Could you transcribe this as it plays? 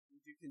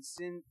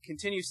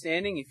Continue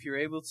standing if you're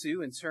able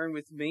to, and turn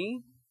with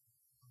me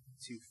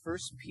to 1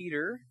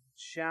 Peter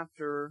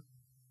chapter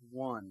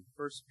 1.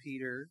 1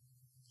 Peter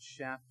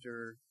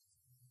chapter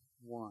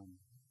 1.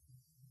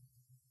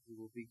 We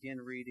will begin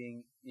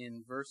reading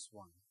in verse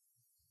 1.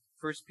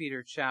 1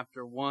 Peter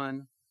chapter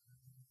 1,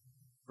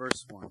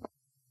 verse 1.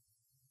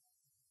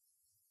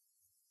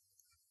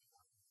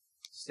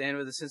 Stand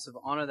with a sense of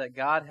honor that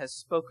God has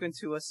spoken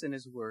to us in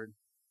His Word.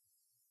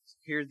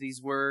 Hear these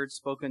words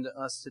spoken to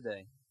us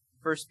today.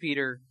 1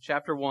 Peter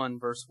chapter 1,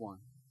 verse 1.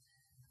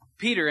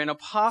 Peter, an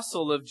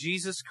apostle of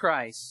Jesus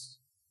Christ,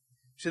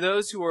 to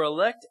those who are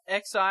elect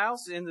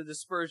exiles in the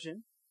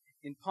dispersion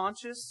in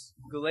Pontus,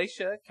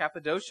 Galatia,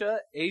 Cappadocia,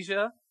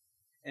 Asia,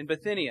 and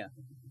Bithynia,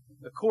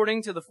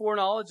 according to the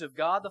foreknowledge of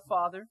God the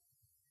Father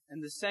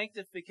and the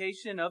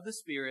sanctification of the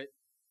Spirit,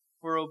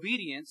 for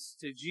obedience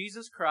to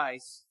Jesus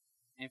Christ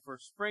and for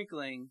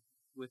sprinkling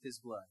with His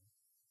blood.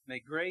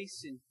 May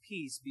grace and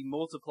peace be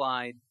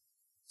multiplied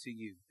to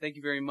you. Thank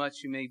you very much.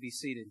 You may be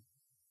seated.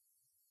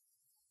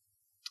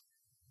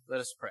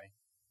 Let us pray.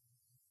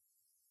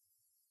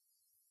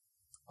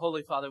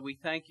 Holy Father, we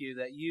thank you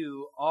that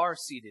you are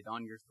seated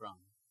on your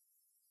throne.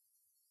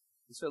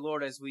 And so,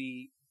 Lord, as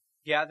we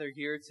gather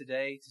here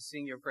today to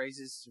sing your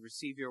praises, to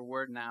receive your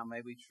word now, may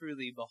we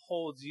truly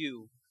behold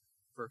you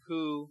for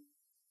who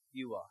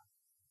you are.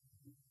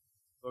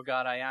 Lord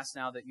God, I ask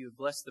now that you would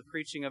bless the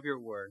preaching of your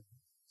word,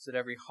 so that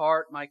every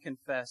heart might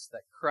confess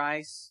that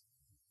Christ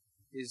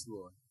is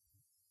Lord.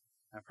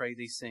 I pray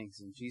these things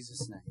in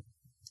Jesus' name.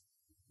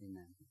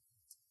 Amen.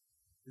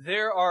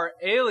 There are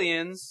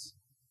aliens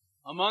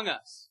among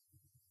us.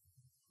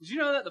 Did you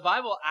know that the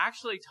Bible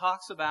actually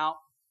talks about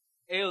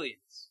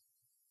aliens?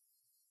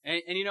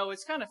 And you know,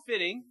 it's kind of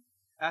fitting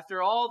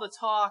after all the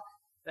talk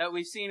that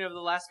we've seen over the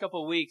last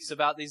couple of weeks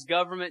about these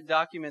government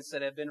documents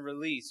that have been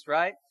released,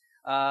 right?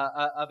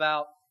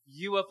 About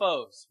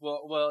UFOs.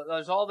 Well,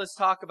 there's all this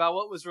talk about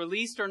what was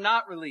released or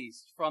not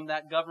released from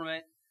that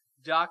government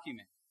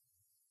document.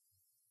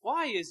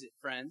 Why is it,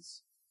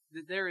 friends,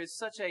 that there is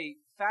such a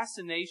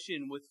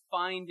fascination with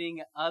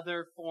finding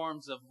other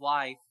forms of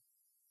life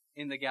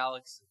in the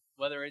galaxy?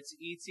 Whether it's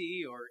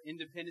E.T. or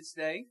Independence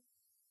Day,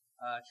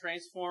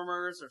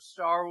 Transformers or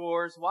Star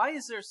Wars, why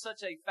is there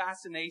such a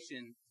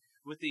fascination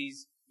with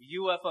these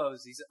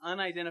UFOs, these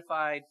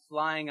unidentified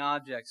flying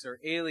objects or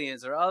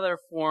aliens or other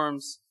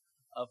forms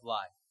of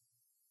life?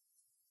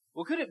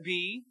 Well, could it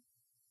be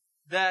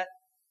that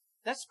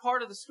that's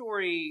part of the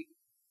story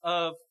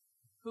of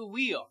who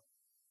we are?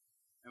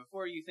 And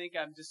before you think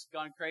I've just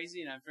gone crazy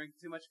and I've drank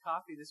too much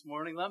coffee this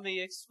morning, let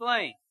me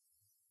explain.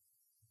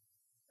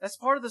 That's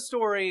part of the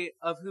story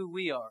of who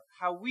we are.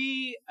 How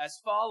we, as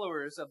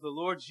followers of the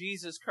Lord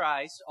Jesus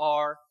Christ,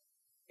 are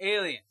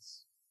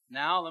aliens.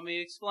 Now, let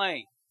me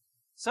explain.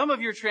 Some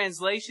of your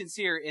translations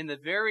here in the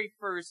very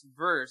first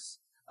verse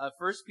of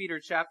 1 Peter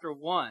chapter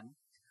 1,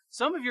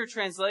 some of your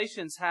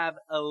translations have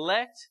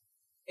elect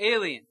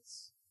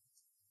aliens.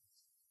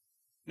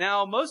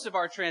 Now, most of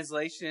our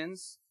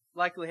translations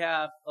likely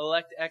have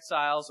elect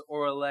exiles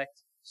or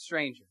elect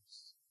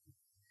strangers.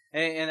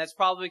 And that's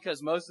probably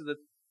because most of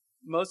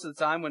the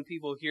time when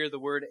people hear the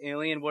word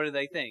alien, what do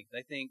they think?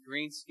 They think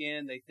green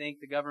skin, they think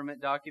the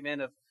government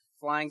document of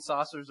flying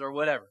saucers or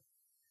whatever.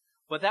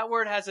 But that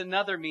word has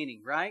another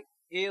meaning, right?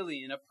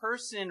 Alien, a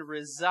person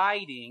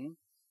residing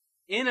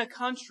in a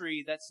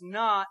country that's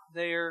not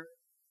their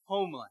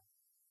homeland.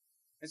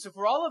 And so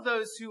for all of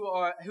those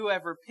who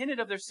have repented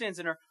of their sins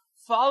and are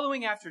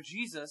following after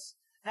Jesus,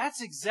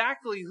 that's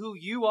exactly who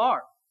you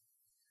are.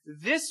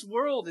 This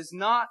world is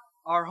not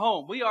our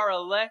home. We are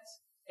elect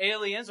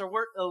aliens, or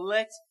we're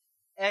elect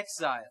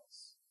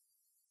exiles.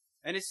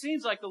 And it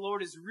seems like the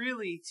Lord is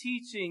really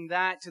teaching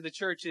that to the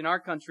church in our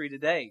country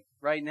today,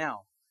 right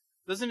now.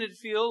 Doesn't it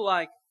feel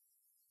like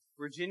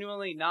we're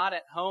genuinely not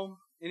at home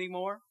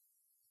anymore?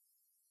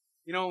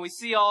 You know, when we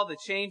see all the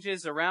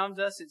changes around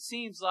us, it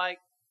seems like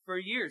for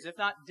years, if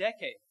not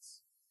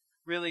decades,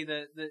 really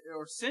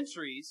or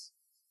centuries,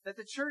 that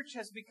the church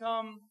has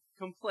become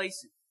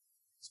complacent.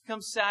 It's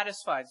become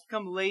satisfied. It's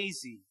become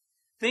lazy,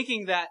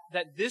 thinking that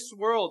this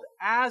world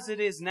as it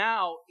is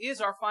now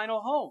is our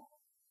final home.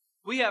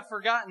 We have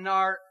forgotten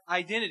our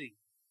identity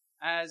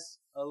as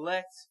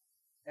elect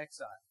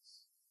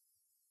exiles.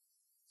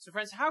 So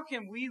friends, how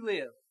can we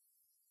live?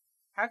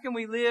 How can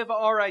we live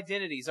our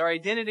identities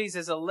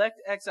as elect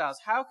exiles?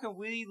 How can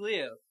we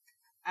live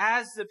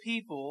as the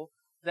people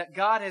that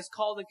God has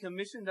called and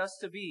commissioned us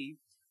to be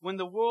when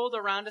the world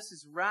around us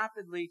is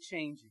rapidly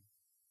changing?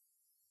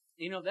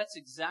 You know, that's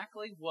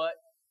exactly what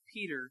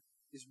Peter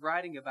is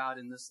writing about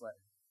in this letter.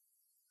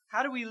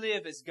 How do we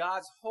live as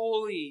God's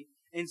holy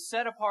and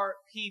set apart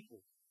people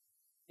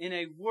in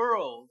a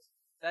world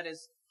that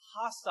is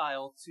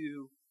hostile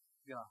to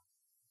God?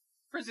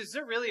 Friends, is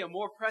there really a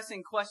more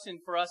pressing question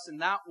for us than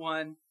that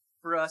one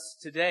for us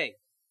today?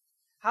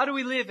 How do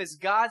we live as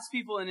God's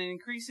people in an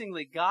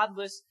increasingly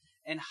godless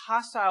and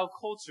hostile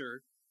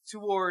culture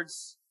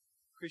towards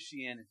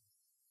Christianity?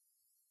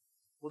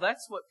 Well,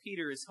 that's what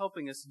Peter is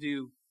helping us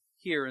do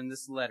here in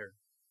this letter.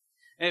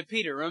 And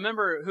Peter,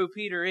 remember who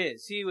Peter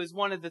is. He was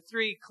one of the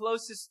 3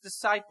 closest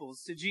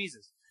disciples to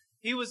Jesus.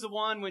 He was the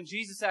one when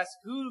Jesus asked,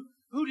 who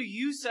do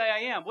you say I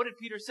am? What did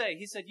Peter say?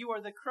 He said, you are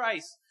the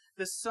Christ,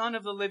 the Son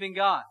of the living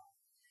God.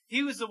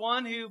 He was the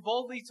one who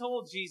boldly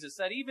told Jesus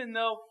that even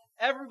though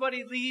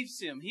everybody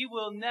leaves him, he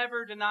will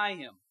never deny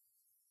him.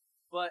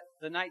 But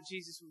the night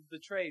Jesus was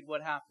betrayed,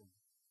 what happened?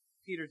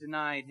 Peter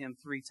denied him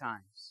 3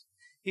 times.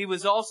 He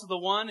was also the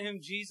one whom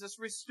Jesus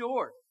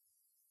restored.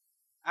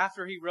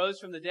 After he rose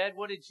from the dead,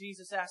 what did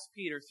Jesus ask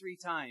Peter 3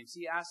 times?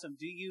 He asked him,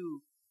 do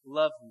you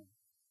love me?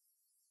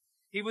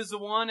 He was the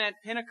one at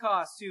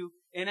Pentecost who,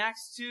 in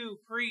Acts 2,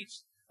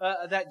 preached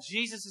that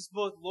Jesus is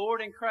both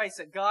Lord and Christ,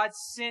 that God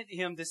sent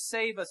him to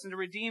save us and to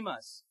redeem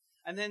us.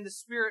 And then the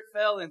Spirit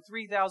fell and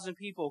 3,000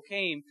 people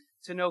came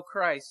to know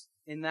Christ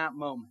in that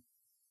moment.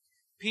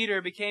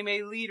 Peter became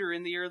a leader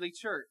in the early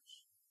church.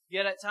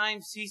 Yet at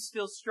times he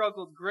still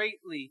struggled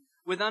greatly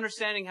with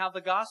understanding how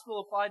the gospel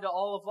applied to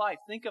all of life.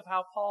 Think of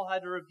how Paul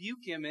had to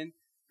rebuke him in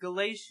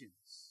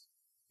Galatians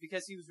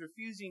because he was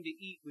refusing to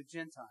eat with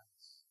Gentiles.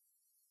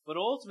 But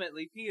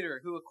ultimately,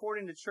 Peter, who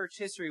according to church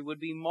history would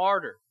be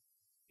martyred,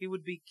 he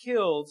would be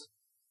killed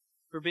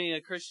for being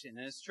a Christian.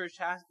 And as church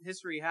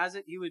history has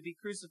it, he would be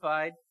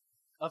crucified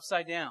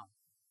upside down.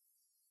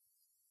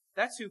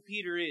 That's who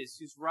Peter is,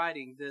 who's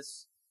writing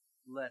this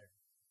letter.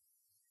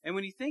 And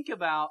when you think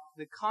about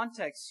the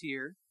context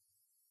here,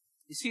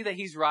 you see that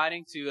he's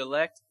writing to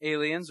elect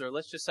aliens, or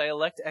let's just say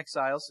elect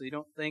exiles, so you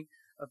don't think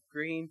of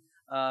green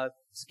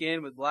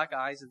skin with black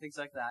eyes and things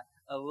like that.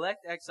 Elect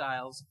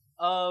exiles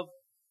of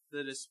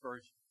the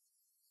dispersion.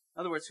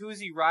 In other words, who is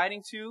he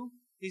writing to?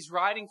 He's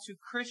writing to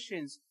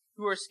Christians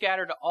who are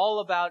scattered all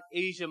about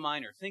Asia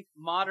Minor. Think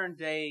modern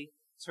day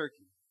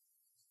Turkey.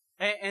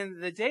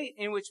 And the date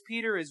in which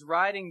Peter is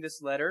writing this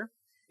letter,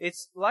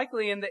 it's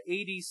likely in the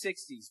AD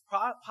 60s.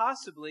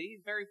 Possibly,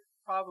 very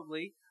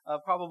probably,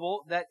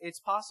 probable that it's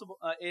possible,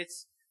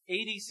 it's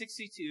AD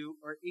 62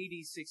 or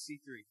AD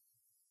 63.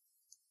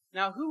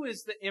 Now, who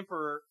is the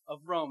emperor of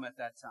Rome at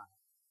that time?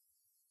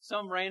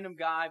 Some random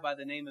guy by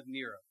the name of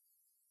Nero.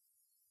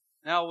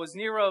 Now, was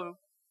Nero,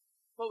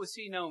 what was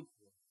he known for?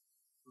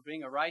 For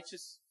being a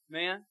righteous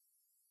man?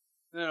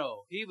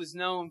 No, he was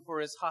known for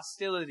his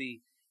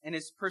hostility and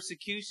his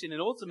persecution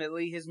and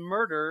ultimately his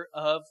murder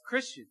of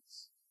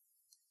Christians.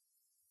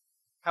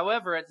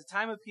 However, at the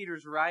time of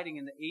Peter's writing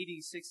in the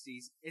AD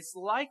 60s, it's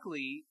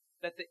likely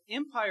that the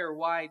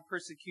empire-wide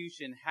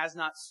persecution has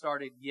not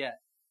started yet.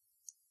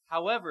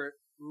 However,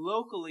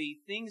 locally,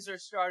 things are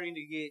starting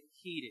to get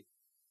heated.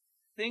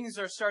 Things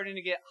are starting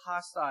to get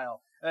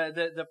hostile.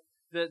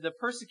 The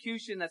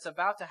persecution that's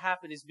about to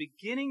happen is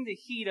beginning to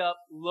heat up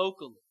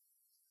locally.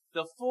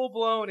 The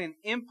full-blown and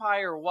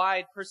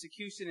empire-wide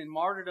persecution and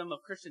martyrdom of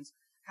Christians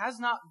has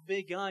not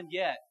begun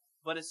yet,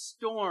 but a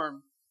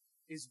storm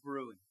is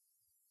brewing.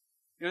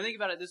 You know, think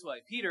about it this way.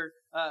 Peter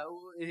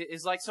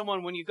is like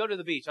someone when you go to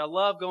the beach. I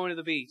love going to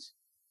the beach.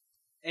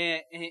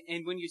 And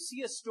when you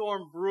see a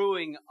storm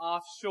brewing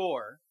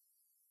offshore,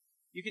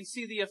 you can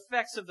see the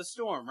effects of the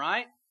storm,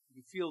 right?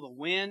 You can feel the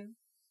wind.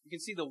 You can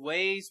see the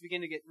waves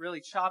begin to get really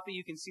choppy.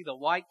 You can see the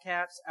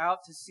whitecaps out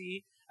to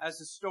sea as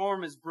the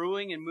storm is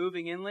brewing and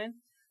moving inland.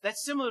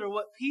 That's similar to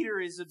what Peter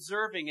is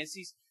observing as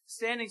he's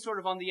standing sort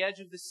of on the edge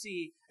of the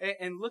sea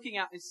and looking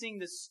out and seeing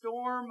the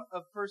storm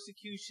of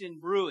persecution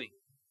brewing.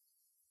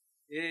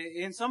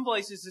 In some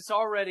places,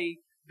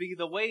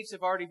 the waves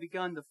have already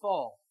begun to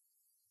fall.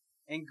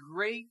 And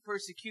great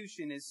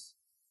persecution is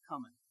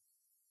coming.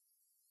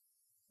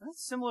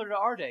 That's similar to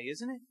our day,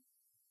 isn't it?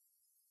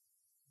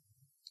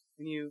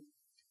 When you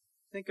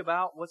think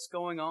about what's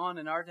going on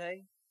in our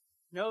day,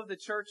 know the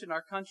church in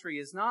our country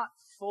is not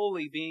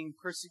fully being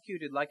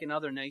persecuted like in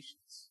other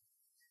nations.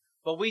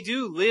 But we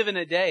do live in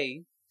a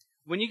day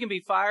when you can be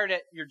fired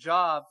at your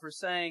job for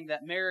saying that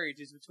marriage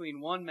is between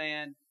one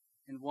man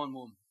and one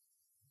woman.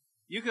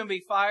 You can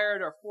be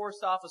fired or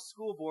forced off a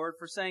school board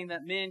for saying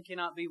that men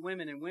cannot be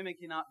women and women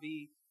cannot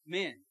be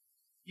men.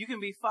 You can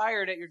be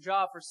fired at your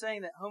job for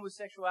saying that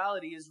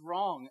homosexuality is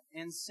wrong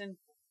and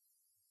sinful.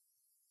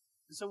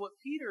 And so what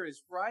Peter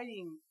is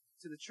writing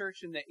to the church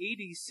in the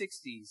AD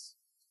 60s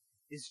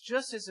is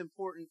just as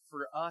important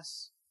for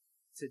us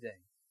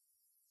today.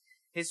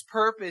 His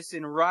purpose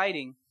in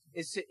writing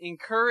is to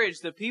encourage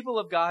the people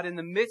of God in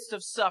the midst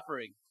of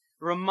suffering,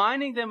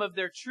 reminding them of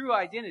their true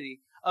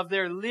identity, of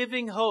their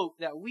living hope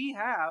that we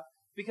have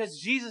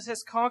because Jesus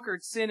has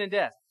conquered sin and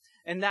death.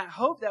 And that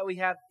hope that we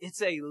have,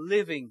 it's a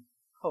living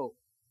hope.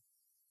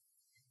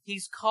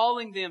 He's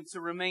calling them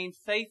to remain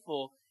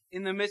faithful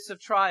in the midst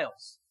of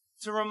trials,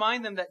 to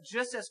remind them that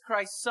just as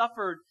Christ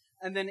suffered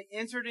and then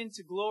entered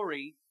into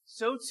glory,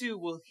 so too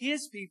will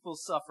His people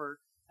suffer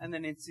and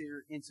then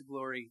enter into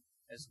glory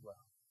as well.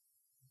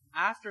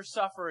 After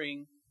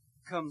suffering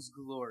comes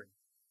glory.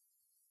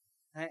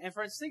 And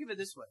friends, think of it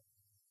this way.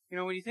 You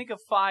know, when you think of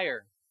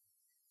fire,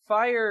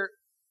 fire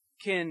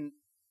can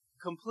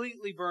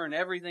completely burn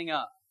everything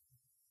up.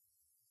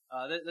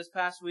 This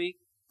past week,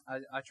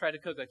 I tried to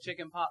cook a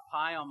chicken pot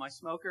pie on my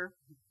smoker,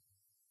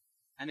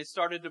 and it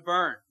started to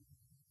burn.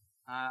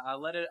 I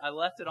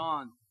left it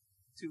on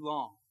too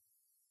long.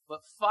 But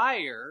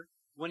fire,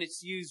 when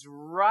it's used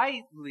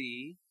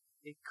rightly,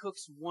 it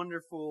cooks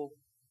wonderful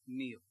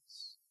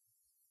meals.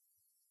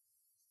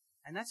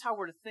 And that's how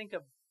we're to think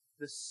of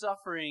the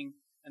suffering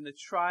and the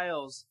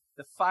trials,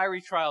 the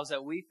fiery trials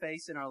that we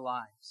face in our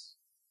lives.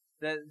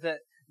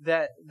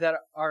 That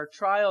our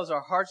trials,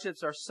 our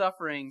hardships, our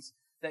sufferings,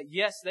 that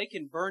yes, they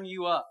can burn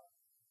you up.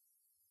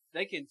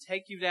 They can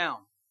take you down.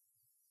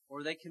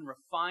 Or they can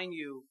refine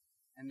you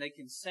and they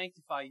can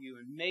sanctify you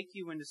and make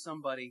you into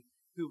somebody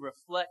who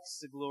reflects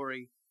the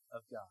glory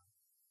of God.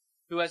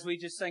 Who, as we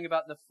just sang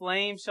about, the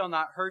flame shall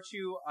not hurt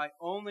you. I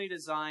only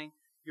design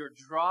your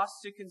dross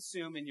to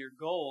consume and your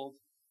gold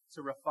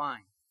to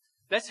refine.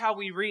 That's how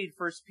we read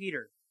 1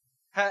 Peter.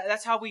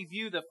 That's how we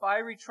view the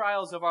fiery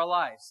trials of our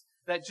lives.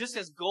 That just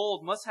as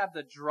gold must have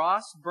the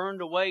dross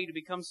burned away to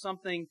become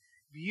something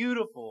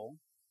beautiful,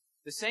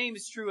 the same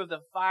is true of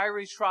the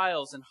fiery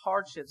trials and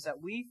hardships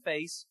that we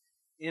face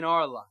in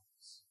our lives.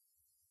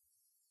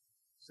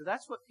 So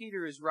that's what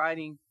Peter is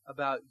writing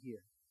about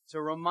here.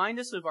 To remind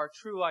us of our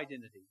true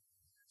identity.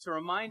 To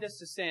remind us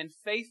to stand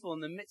faithful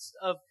in the midst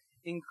of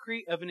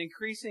an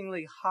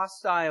increasingly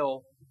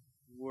hostile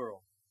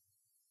world.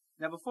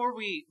 Now, before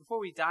we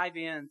dive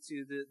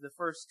into the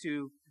first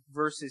two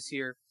verses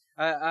here,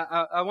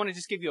 I want to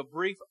just give you a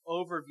brief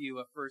overview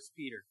of 1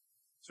 Peter.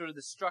 Sort of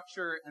the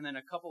structure and then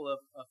a couple of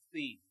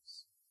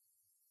themes.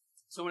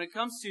 So when it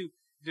comes to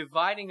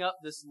dividing up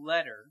this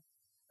letter,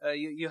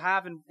 you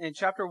have in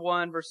chapter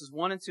 1, verses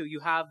 1 and 2, you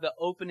have the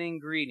opening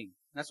greeting.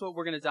 That's what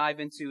we're going to dive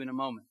into in a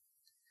moment.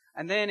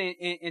 And then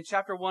in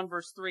chapter 1,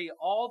 verse 3,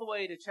 all the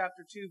way to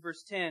chapter 2,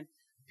 verse 10,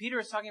 Peter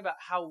is talking about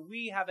how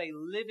we have a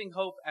living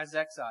hope as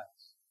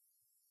exiles.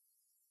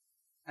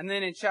 And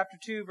then in chapter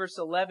 2, verse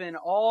 11,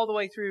 all the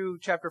way through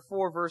chapter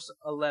 4, verse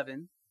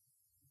 11,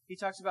 he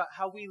talks about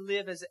how we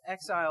live as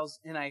exiles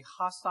in a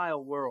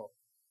hostile world.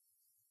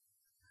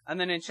 And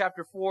then in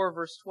chapter 4,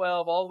 verse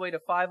 12, all the way to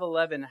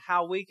 5:11,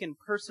 how we can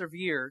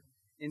persevere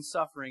in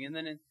suffering. And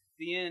then in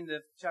the end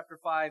of chapter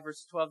 5,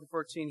 verses 12 to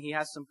 14, he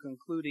has some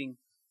concluding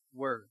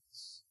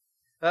words.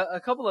 A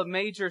couple of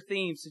major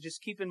themes to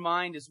just keep in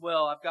mind as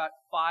well. I've got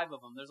 5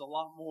 of them. There's a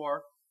lot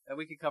more that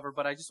we could cover,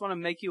 but I just want to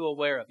make you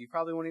aware of. You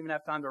probably won't even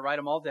have time to write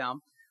them all down,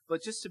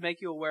 but just to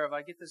make you aware of,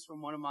 I get this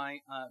from one of my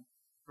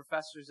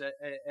professors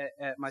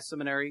at my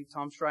seminary,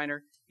 Tom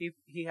Schreiner.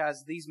 He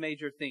has these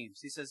major themes.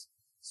 He says,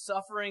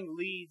 suffering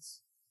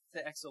leads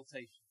to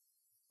exaltation,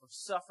 or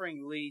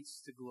suffering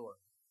leads to glory.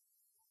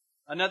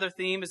 Another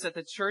theme is that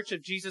the Church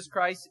of Jesus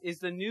Christ is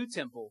the new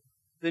temple,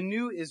 the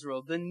new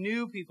Israel, the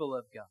new people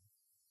of God.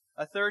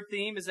 A third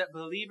theme is that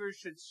believers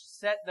should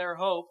set their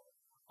hope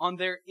on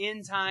their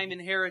end-time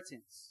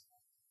inheritance,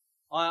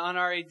 on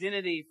our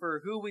identity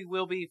for who we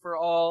will be for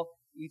all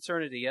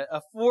eternity.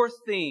 A fourth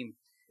theme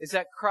is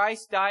that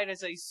Christ died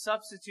as a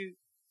substitute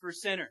for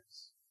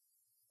sinners,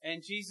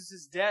 and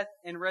Jesus' death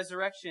and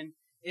resurrection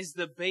is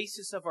the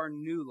basis of our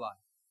new life.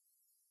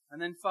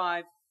 And then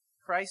 5,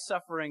 Christ's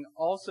suffering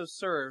also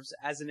serves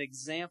as an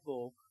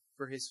example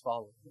for His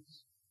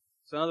followers.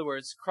 So in other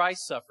words,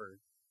 Christ suffered.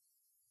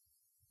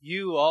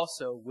 You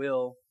also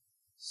will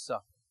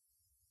suffer.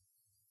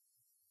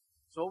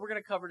 So what we're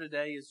going to cover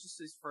today is just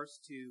these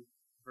first 2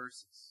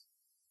 verses.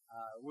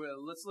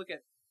 Let's look at,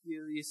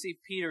 you see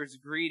Peter's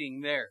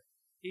greeting there.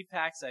 He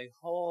packs a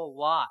whole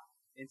lot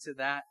into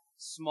that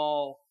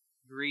small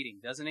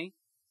greeting, doesn't he?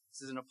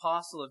 This is an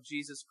apostle of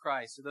Jesus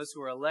Christ, to those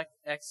who are elect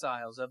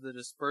exiles of the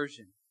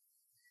dispersion,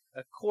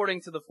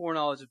 according to the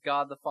foreknowledge of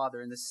God the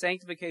Father, and the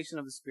sanctification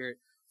of the Spirit,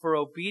 for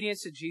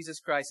obedience to Jesus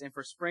Christ and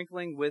for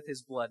sprinkling with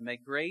His blood. May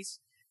grace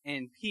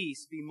and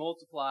peace be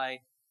multiplied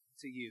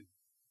to you.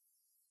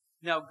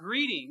 Now,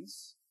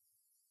 greetings,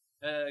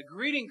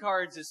 greeting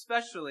cards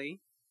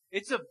especially,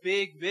 it's a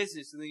big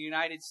business in the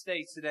United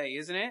States today,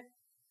 isn't it?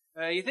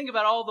 You think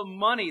about all the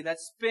money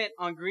that's spent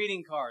on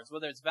greeting cards,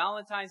 whether it's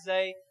Valentine's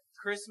Day,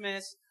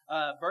 Christmas,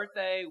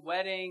 birthday,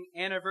 wedding,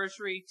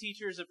 anniversary,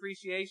 Teachers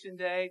Appreciation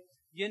Day,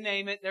 you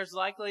name it, there's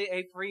likely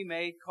a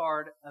pre-made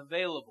card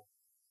available.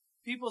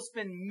 People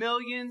spend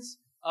millions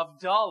of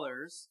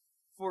dollars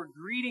for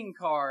greeting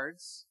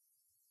cards,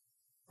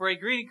 for a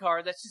greeting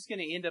card that's just going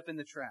to end up in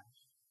the trash.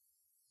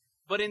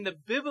 But in the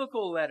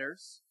biblical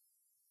letters,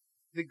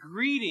 the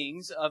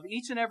greetings of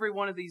each and every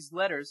one of these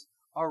letters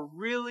are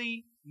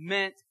really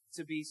meant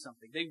to be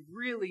something. They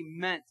really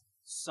meant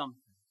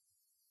something.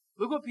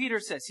 Look what Peter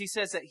says. He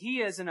says that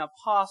he is an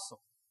apostle.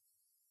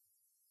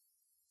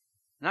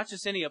 Not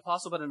just any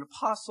apostle, but an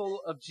apostle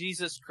of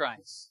Jesus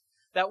Christ.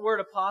 That word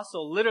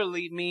apostle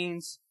literally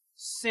means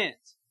sent.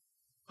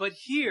 But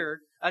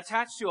here,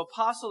 attached to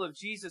apostle of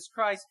Jesus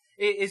Christ,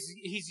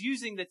 he's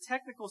using the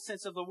technical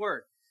sense of the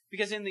word.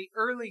 Because in the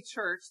early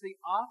church, the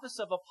office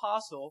of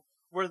apostle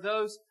were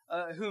those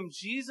whom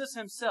Jesus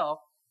himself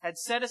had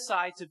set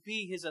aside to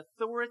be his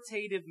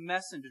authoritative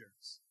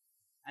messengers.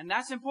 And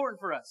that's important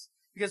for us.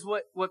 Because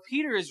what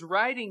Peter is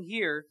writing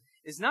here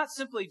is not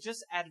simply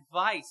just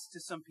advice to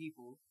some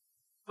people,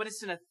 but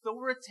it's an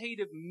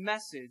authoritative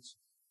message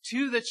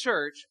to the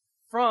church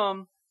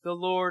from the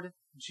Lord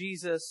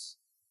Jesus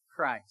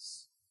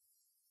Christ.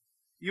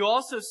 You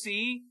also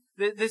see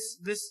that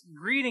this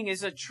greeting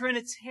is a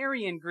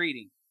Trinitarian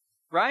greeting,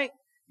 right?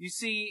 You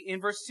see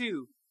in verse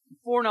 2,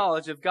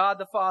 foreknowledge of God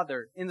the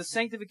Father in the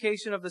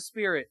sanctification of the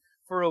Spirit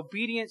for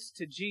obedience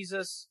to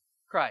Jesus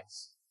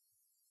Christ.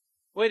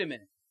 Wait a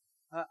minute.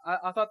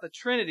 I thought the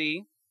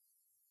Trinity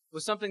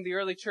was something the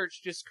early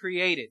church just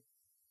created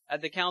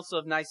at the Council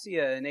of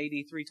Nicaea in AD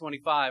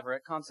 325 or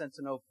at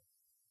Constantinople.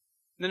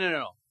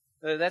 No.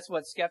 That's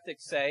what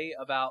skeptics say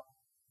about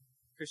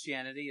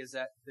Christianity, is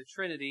that the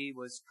Trinity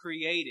was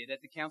created at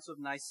the Council of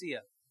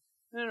Nicaea.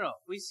 No.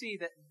 We see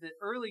that the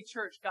early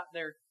church got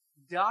their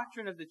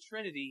doctrine of the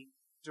Trinity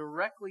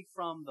directly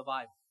from the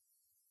Bible.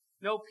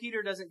 No,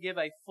 Peter doesn't give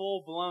a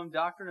full-blown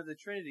doctrine of the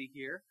Trinity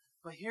here,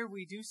 but here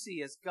we do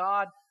see as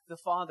God the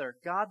Father,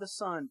 God the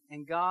Son,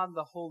 and God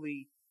the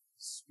Holy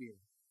Spirit.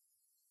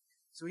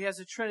 So he has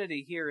a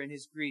Trinity here in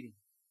his greeting.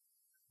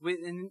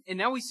 And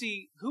now we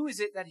see, who is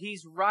it that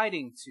he's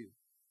writing to?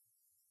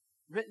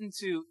 Written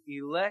to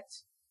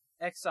elect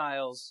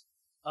exiles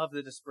of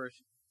the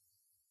dispersion.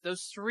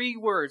 Those three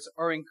words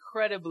are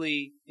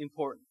incredibly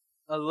important.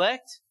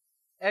 Elect,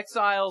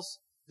 exiles,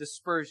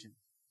 dispersion.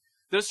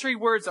 Those three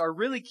words are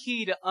really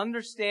key to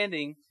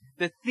understanding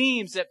the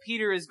themes that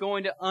Peter is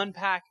going to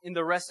unpack in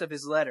the rest of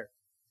his letter.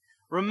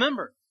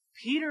 Remember,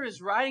 Peter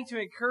is writing to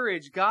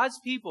encourage God's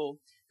people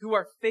who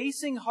are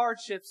facing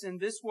hardships in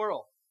this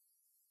world,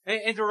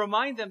 and to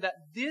remind them that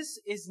this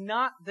is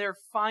not their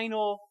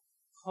final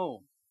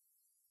home.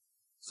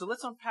 So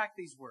let's unpack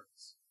these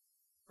words.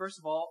 First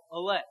of all,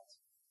 elect.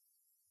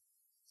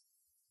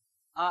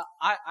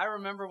 I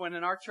remember when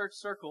in our church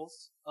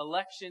circles,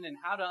 election and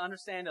how to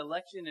understand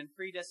election and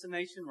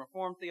predestination,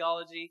 Reformed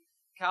theology,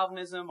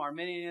 Calvinism,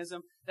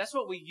 Arminianism, that's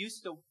what we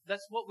used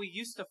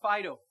to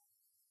fight over.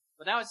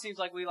 But now it seems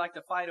like we like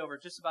to fight over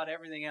just about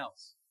everything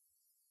else.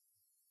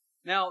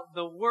 Now,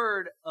 the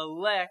word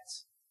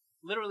elect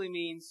literally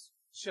means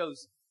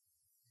chosen.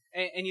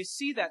 And you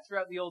see that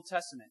throughout the Old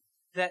Testament,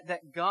 that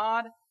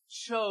God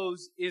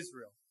chose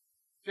Israel.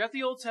 Throughout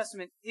the Old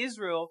Testament,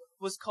 Israel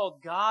was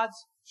called God's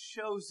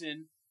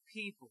chosen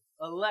people,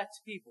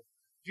 elect people.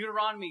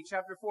 Deuteronomy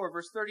chapter 4,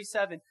 verse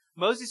 37,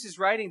 Moses is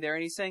writing there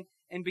and he's saying,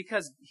 and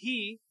because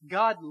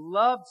God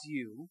loved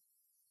you,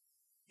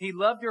 he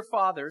loved your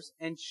fathers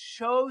and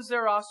chose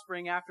their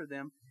offspring after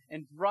them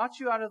and brought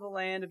you out of the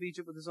land of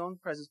Egypt with his own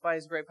presence by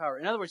his great power.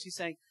 In other words, he's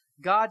saying,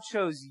 God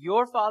chose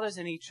your fathers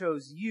and he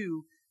chose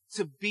you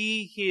to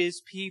be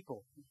his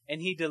people.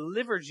 And he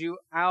delivered you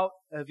out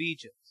of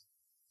Egypt.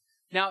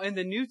 Now, in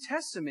the New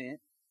Testament,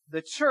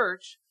 the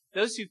church,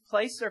 those who've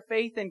placed their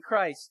faith in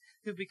Christ,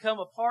 who've become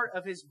a part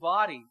of his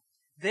body,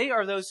 they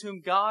are those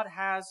whom God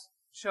has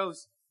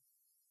chosen.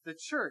 The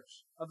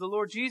church of the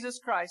Lord Jesus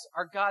Christ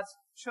are God's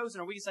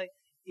chosen, or we can say,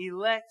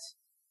 elect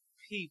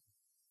people.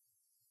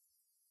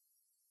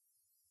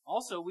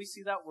 Also, we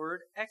see that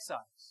word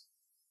exiles.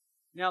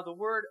 Now, the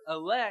word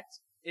elect,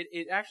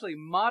 it actually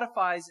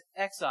modifies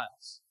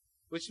exiles,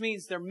 which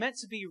means they're meant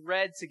to be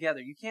read together.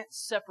 You can't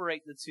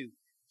separate the two.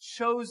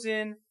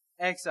 Chosen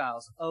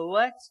exiles.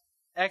 Elect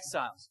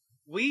exiles.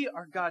 We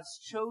are God's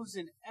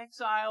chosen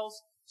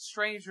exiles,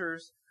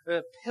 strangers,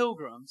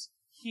 pilgrims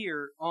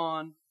here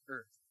on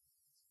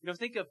earth.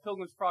 Think of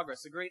Pilgrim's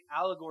Progress, a great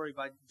allegory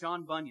by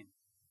John Bunyan.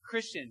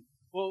 Christian,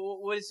 well,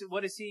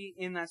 what is he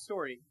in that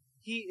story?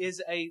 He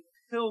is a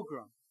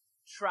pilgrim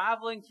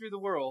traveling through the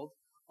world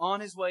on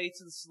his way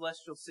to the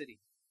celestial city.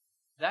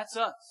 That's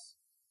us.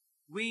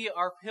 We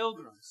are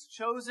pilgrims,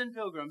 chosen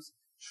pilgrims,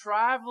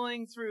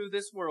 traveling through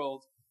this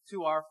world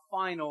to our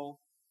final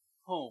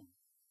home.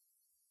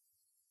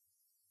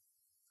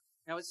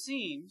 Now it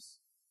seems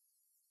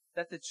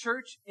that the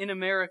church in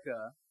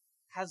America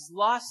has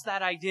lost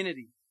that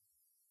identity.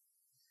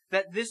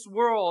 That this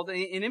world,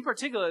 and in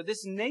particular,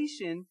 this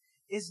nation,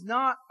 is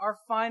not our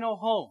final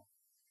home.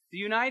 The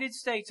United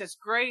States, as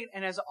great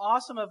and as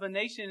awesome of a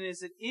nation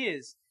as it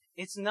is,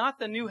 it's not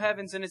the new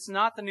heavens and it's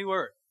not the new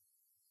earth.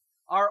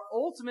 Our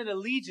ultimate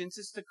allegiance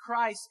is to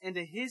Christ and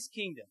to his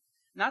kingdom,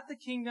 not the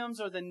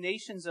kingdoms or the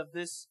nations of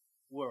this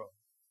world.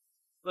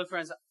 Look,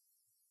 friends,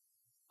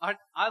 I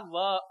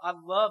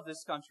love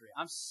this country.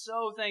 I'm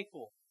so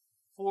thankful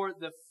for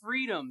the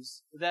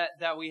freedoms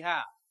that we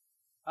have.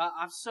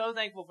 I'm so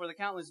thankful for the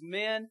countless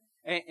men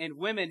and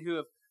women who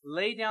have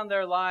laid down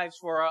their lives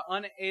for our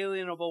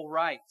unalienable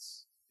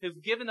rights,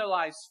 who've given their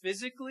lives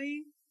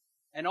physically,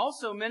 and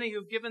also many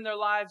who've given their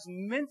lives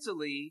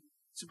mentally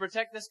to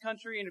protect this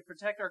country and to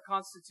protect our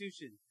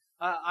Constitution.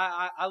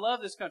 I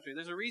love this country.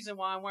 There's a reason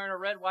why I'm wearing a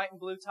red, white, and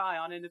blue tie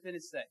on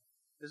Independence Day.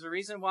 There's a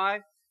reason why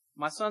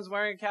my son's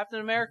wearing a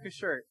Captain America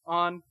shirt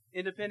on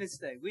Independence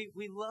Day.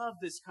 We love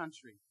this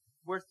country.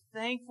 We're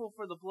thankful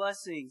for the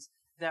blessings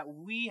that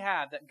we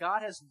have, that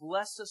God has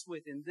blessed us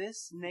with in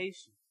this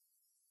nation.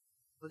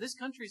 But this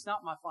country is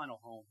not my final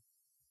home.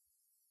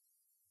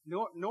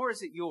 Nor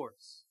is it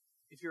yours,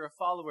 if you're a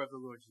follower of the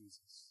Lord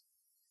Jesus.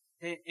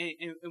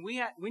 And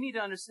we need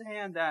to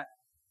understand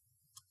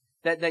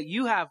that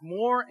you have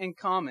more in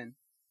common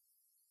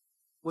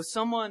with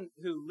someone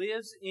who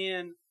lives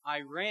in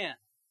Iran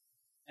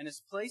and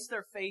has placed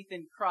their faith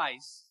in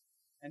Christ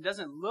and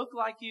doesn't look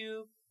like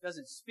you,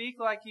 doesn't speak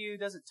like you,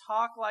 doesn't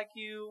talk like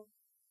you,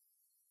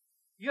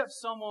 you have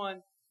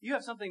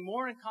something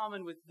more in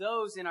common with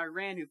those in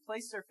Iran who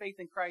place their faith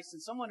in Christ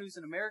than someone who's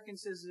an American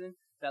citizen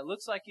that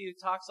looks like you,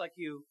 talks like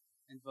you,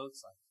 and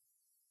votes like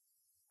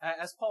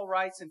you. As Paul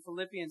writes in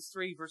Philippians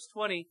 3, verse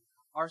 20,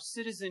 our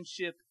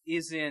citizenship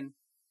is in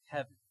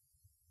heaven.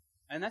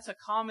 And that's a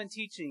common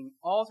teaching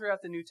all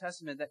throughout the New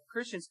Testament, that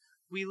Christians,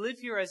 we live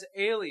here as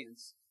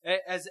aliens,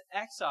 as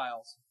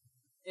exiles,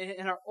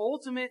 and our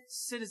ultimate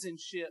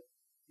citizenship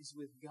is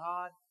with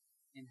God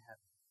in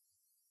heaven.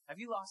 Have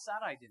you lost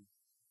that identity?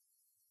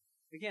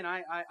 Again,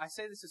 I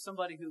say this as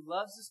somebody who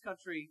loves this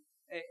country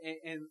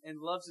and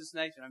loves this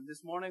nation. I mean,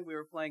 this morning we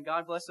were playing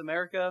God Bless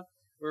America.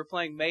 We were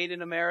playing Made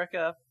in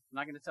America. I'm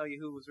not going to tell you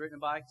who it was written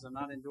by because I'm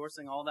not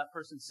endorsing all that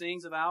person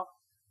sings about.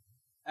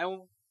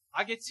 And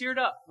I get teared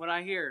up when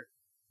I hear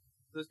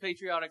those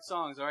patriotic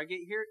songs, or I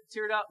get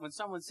teared up when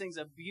someone sings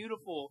a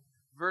beautiful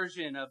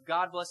version of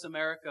God Bless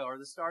America or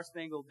the Star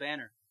Spangled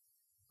Banner.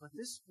 But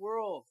this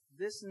world,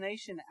 this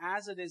nation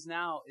as it is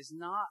now, is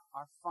not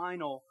our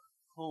final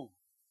home.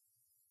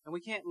 And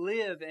we can't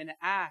live and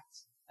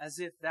act as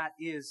if that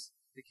is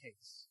the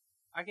case.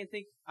 I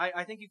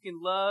think you can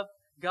love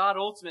God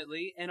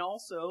ultimately and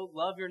also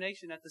love your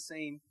nation at the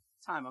same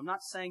time. I'm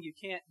not saying you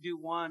can't do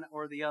one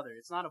or the other.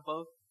 It's not a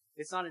both.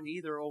 It's not an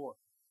either or.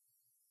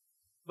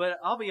 But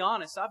I'll be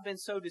honest, I've been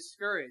so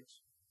discouraged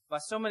by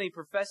so many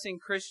professing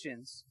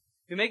Christians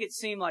who make it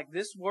seem like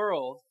this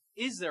world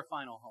is their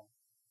final home.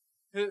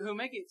 Who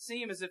make it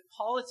seem as if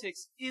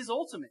politics is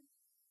ultimate.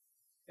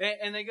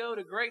 And they go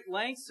to great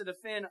lengths to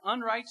defend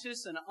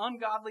unrighteous and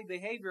ungodly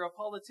behavior of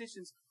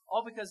politicians,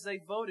 all because they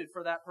voted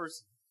for that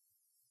person.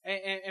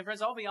 And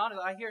friends, I'll be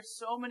honest, I hear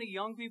so many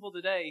young people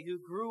today who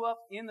grew up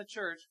in the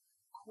church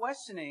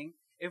questioning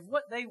if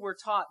what they were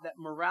taught, that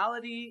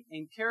morality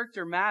and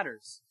character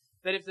matters,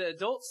 that if the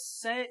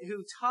adults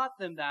who taught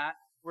them that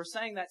were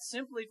saying that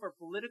simply for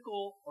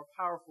political or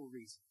powerful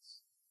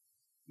reasons.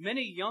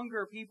 Many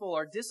younger people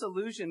are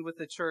disillusioned with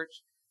the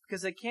church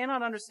because they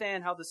cannot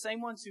understand how the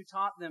same ones who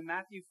taught them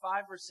Matthew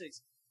 5 verse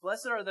 6,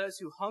 blessed are those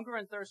who hunger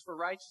and thirst for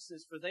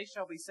righteousness, for they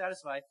shall be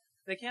satisfied.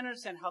 They can't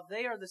understand how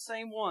they are the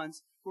same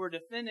ones who are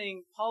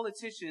defending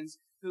politicians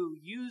who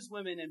use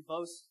women and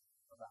boast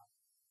about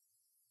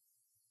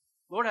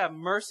it. Lord, have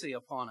mercy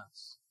upon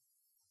us.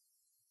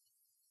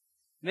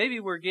 Maybe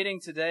we're getting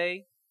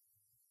today,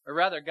 or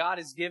rather God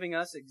is giving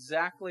us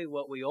exactly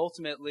what we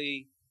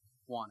ultimately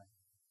wanted.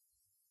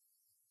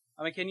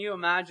 I mean, can you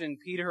imagine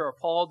Peter or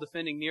Paul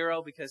defending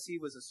Nero because he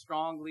was a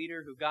strong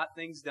leader who got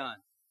things done?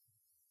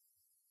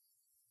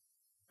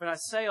 When I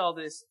say all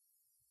this,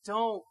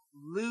 don't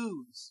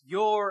lose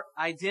your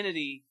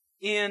identity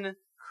in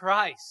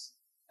Christ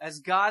as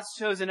God's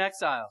chosen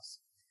exiles.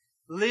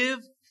 Live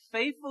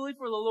faithfully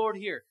for the Lord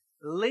here,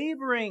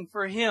 laboring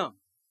for Him.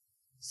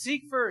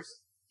 Seek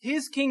first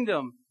His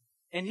kingdom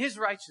and His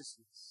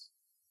righteousness.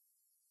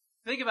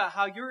 Think about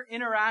how your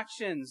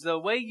interactions, the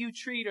way you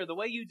treat or the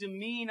way you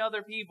demean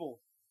other people,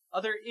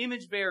 other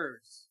image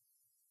bearers,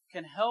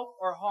 can help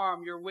or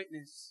harm your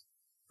witness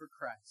for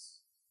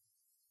Christ.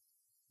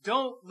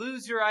 Don't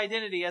lose your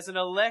identity as an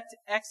elect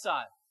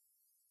exile.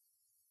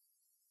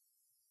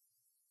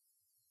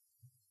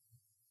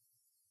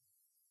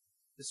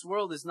 This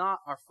world is not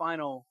our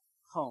final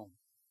home.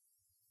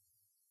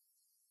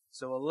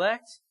 So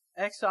elect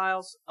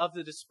exiles of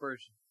the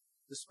dispersion.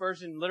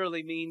 Dispersion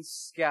literally means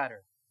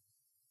scattered.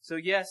 So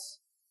yes,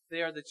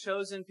 they are the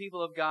chosen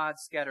people of God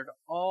scattered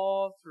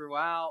all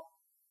throughout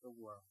the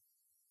world.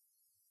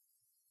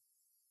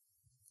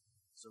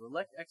 So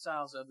elect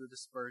exiles of the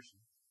dispersion.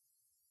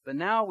 But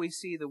now we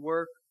see the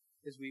work,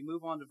 as we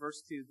move on to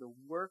verse 2, the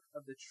work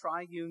of the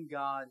triune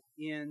God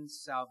in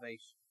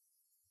salvation.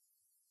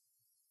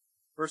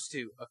 Verse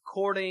 2,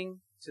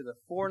 according to the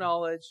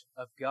foreknowledge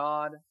of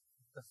God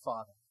the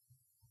Father.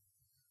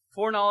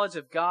 Foreknowledge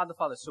of God the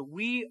Father. So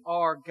we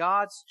are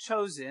God's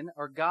chosen,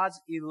 or God's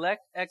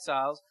elect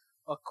exiles,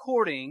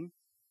 according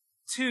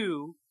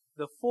to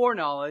the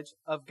foreknowledge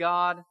of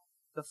God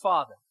the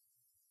Father.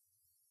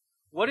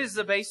 What is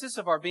the basis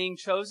of our being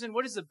chosen?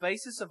 What is the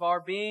basis of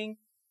our being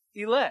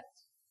elect?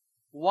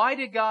 Why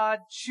did God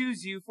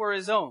choose you for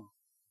His own?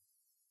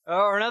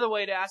 Or another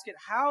way to ask it,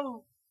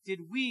 how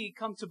did we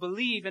come to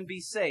believe and be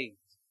saved?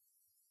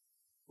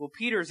 Well,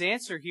 Peter's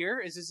answer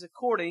here is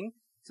according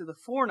to the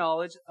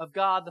foreknowledge of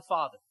God the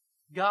Father.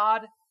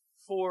 God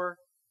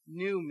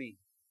foreknew me.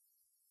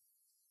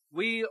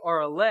 We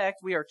are elect,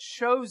 we are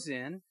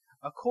chosen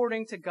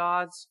according to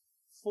God's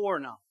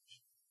foreknowledge.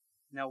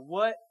 Now,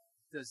 what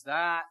does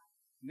that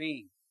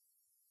mean?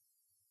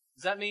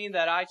 Does that mean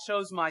that I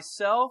chose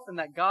myself and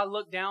that God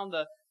looked down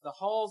the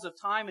halls of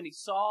time and He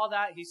saw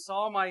that? He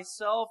saw my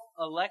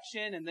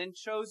self-election and then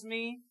chose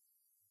me?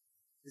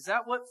 Is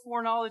that what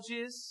foreknowledge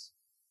is?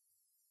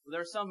 Well,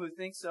 there are some who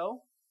think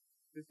so,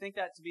 who think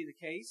that to be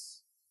the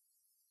case.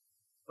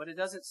 But it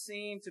doesn't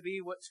seem to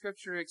be what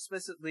Scripture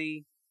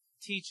explicitly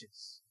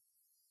teaches.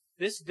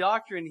 This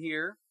doctrine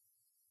here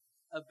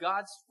of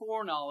God's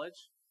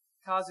foreknowledge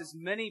causes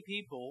many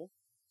people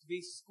to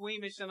be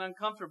squeamish and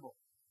uncomfortable.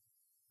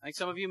 I think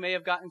some of you may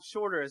have gotten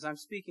shorter as I'm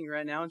speaking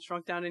right now and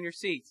shrunk down in your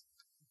seats.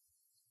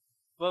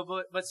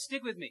 But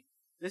stick with me.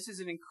 This is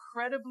an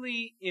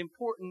incredibly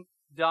important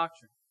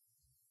doctrine.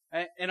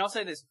 And I'll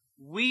say this.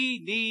 We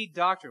need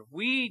doctrine.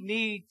 We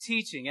need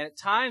teaching. And at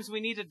times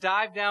we need to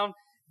dive down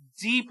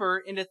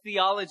deeper into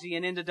theology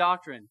and into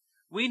doctrine.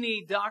 We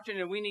need doctrine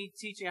and we need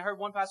teaching. I heard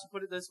one pastor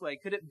put it this way.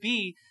 Could it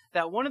be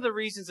that one of the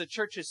reasons the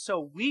church is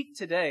so weak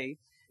today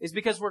is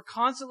because we're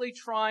constantly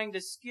trying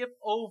to skip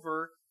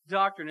over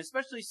doctrine,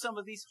 especially some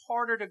of these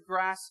harder to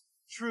grasp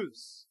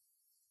truths?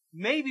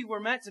 Maybe we're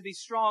meant to be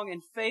strong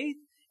in faith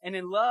and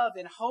in love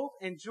and hope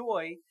and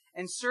joy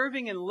and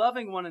serving and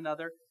loving one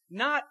another,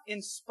 not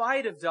in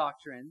spite of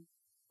doctrine,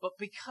 but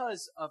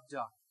because of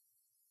doctrine.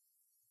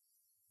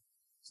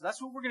 So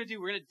that's what we're going to do.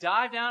 We're going to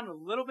dive down a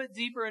little bit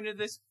deeper into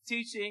this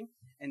teaching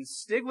and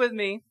stick with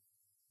me.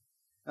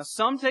 Now,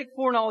 some take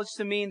foreknowledge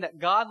to mean that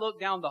God looked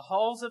down the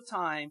halls of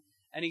time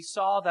and He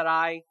saw that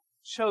I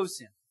chose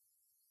him.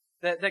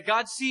 That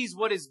God sees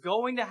what is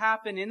going to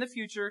happen in the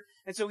future,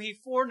 and so He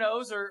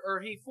foreknows or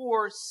He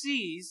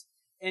foresees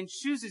and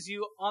chooses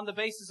you on the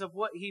basis of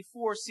what He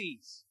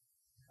foresees.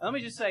 Now, let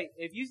me just say,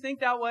 if you think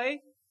that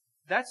way,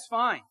 that's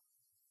fine.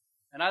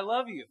 And I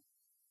love you.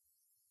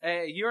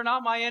 You're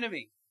not my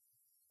enemy.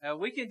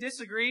 We can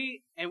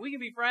disagree and we can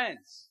be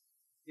friends.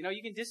 You know,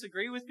 you can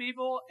disagree with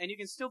people and you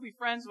can still be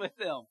friends with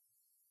them.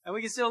 And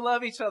we can still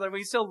love each other. We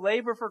can still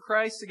labor for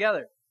Christ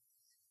together.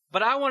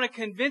 But I want to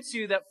convince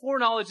you that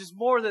foreknowledge is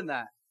more than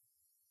that.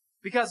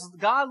 Because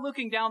God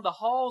looking down the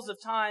halls of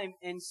time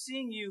and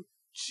seeing you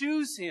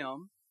choose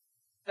Him,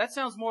 that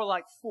sounds more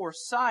like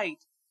foresight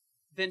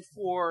than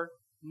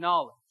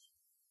foreknowledge.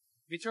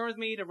 If you turn with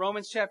me to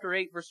Romans chapter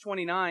 8, verse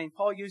 29,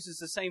 Paul uses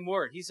the same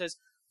word. He says,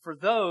 for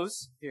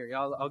those, here,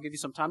 I'll give you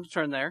some time to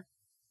turn there.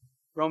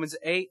 Romans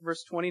 8,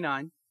 verse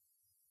 29.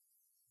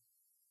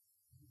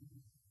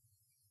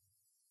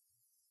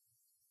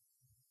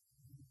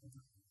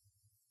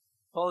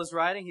 Paul is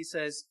writing, he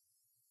says,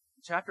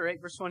 chapter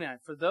 8, verse 29,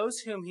 for those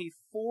whom He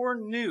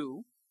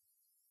foreknew,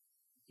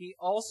 He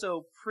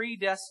also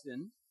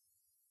predestined.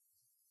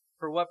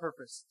 For what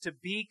purpose? To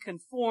be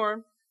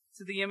conformed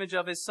to the image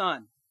of His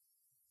Son,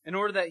 in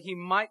order that He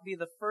might be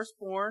the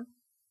firstborn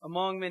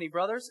among many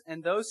brothers.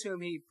 And those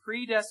whom He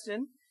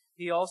predestined,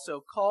 He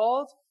also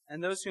called.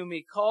 And those whom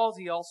He called,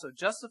 He also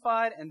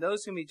justified. And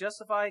those whom He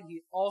justified,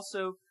 He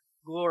also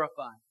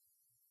glorified.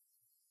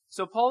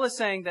 So Paul is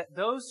saying that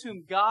those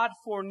whom God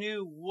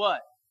foreknew,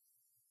 what?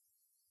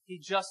 He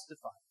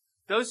justified.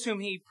 Those whom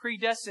He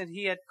predestined,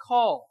 He had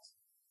called.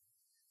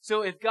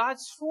 So if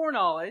God's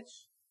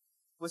foreknowledge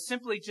was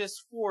simply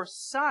just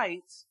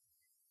foresight,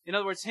 in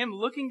other words, Him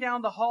looking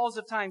down the halls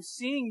of time,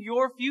 seeing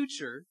your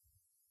future,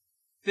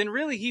 then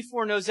really He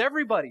foreknows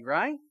everybody,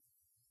 right?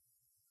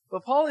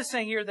 But Paul is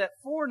saying here that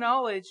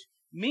foreknowledge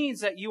means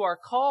that you are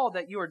called,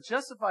 that you are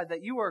justified,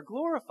 that you are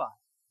glorified.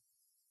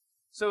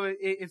 So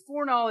if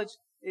foreknowledge,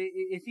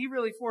 if He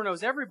really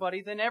foreknows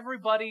everybody, then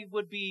everybody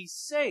would be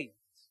saved.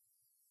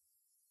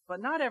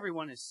 But not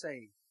everyone is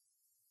saved.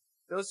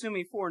 Those whom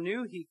He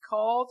foreknew, He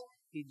called,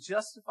 He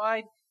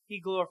justified,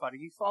 He glorified. Are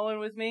you following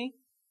with me?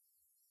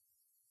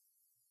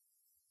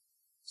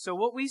 So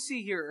what we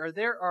see here are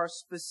there are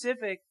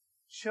specific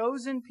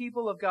chosen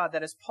people of God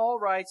that, as Paul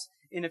writes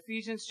in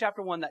Ephesians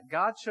chapter 1, that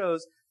God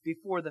chose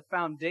before the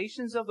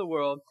foundations of the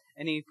world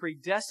and He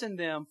predestined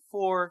them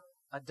for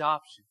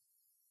adoption.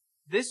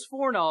 This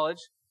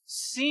foreknowledge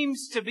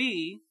seems to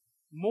be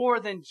more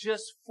than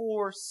just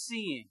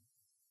foreseeing.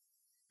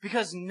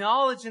 Because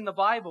knowledge in the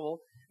Bible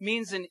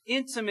means an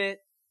intimate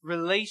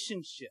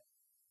relationship.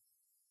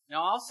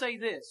 Now I'll say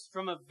this,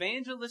 from an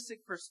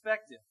evangelistic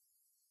perspective,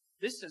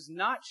 this does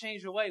not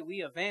change the way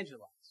we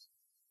evangelize.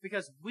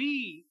 Because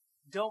we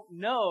don't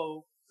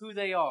know who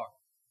they are,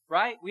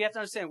 right? We have to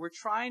understand, we're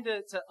trying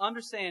to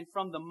understand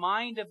from the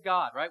mind of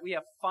God, right? We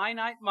have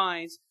finite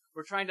minds.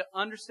 We're trying to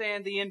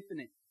understand the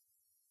infinite.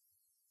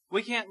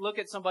 We can't look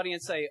at somebody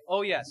and say,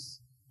 oh yes,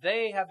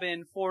 they have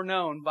been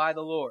foreknown by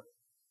the Lord.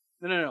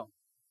 No.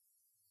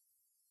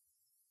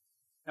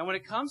 Now when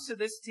it comes to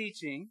this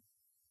teaching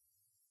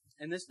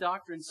and this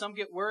doctrine, some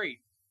get worried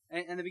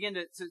and they begin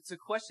to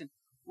question,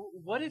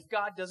 what if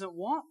God doesn't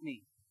want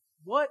me?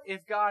 What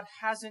if God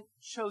hasn't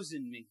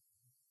chosen me?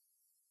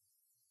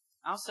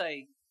 I'll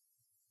say,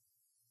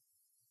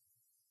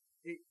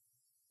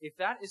 if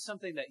that is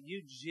something that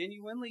you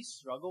genuinely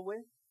struggle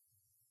with,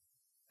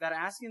 that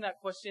asking that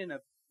question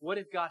of, what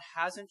if God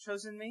hasn't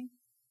chosen me?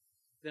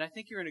 Then I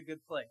think you're in a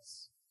good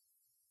place.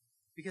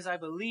 Because I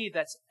believe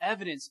that's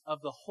evidence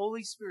of the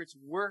Holy Spirit's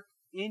work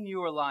in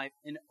your life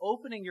in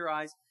opening your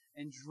eyes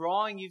and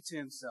drawing you to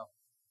Himself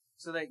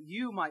so that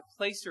you might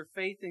place your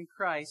faith in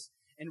Christ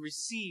and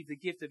receive the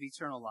gift of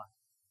eternal life.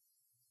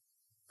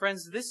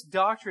 Friends, this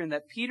doctrine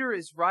that Peter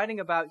is writing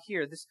about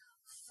here, this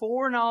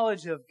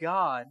foreknowledge of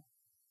God,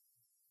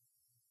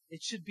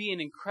 it should be an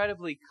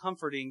incredibly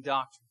comforting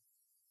doctrine.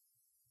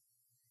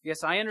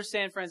 Yes, I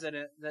understand, friends,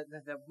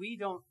 that we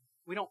don't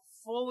We don't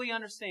fully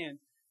understand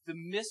the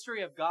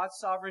mystery of God's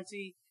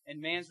sovereignty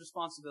and man's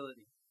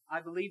responsibility.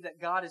 I believe that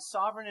God is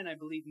sovereign, and I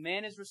believe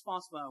man is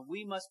responsible, and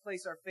we must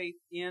place our faith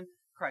in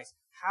Christ.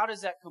 How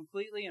does that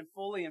completely and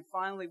fully and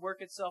finally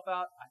work itself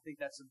out? I think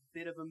that's a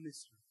bit of a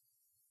mystery.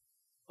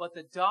 But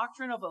the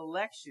doctrine of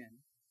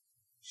election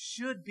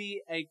should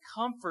be a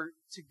comfort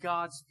to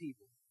God's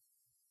people.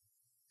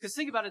 Because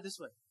think about it this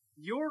way.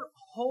 Your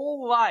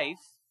whole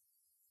life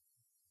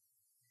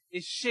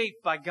is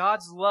shaped by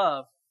God's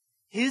love,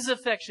 His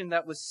affection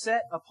that was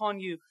set upon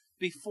you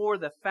before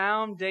the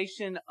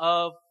foundation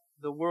of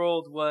the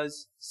world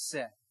was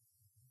set.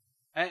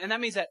 And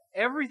that means that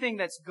everything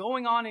that's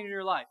going on in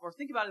your life, or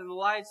think about it in the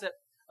lives that,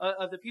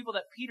 of the people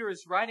that Peter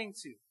is writing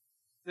to,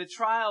 the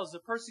trials, the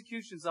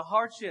persecutions, the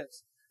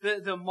hardships,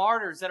 the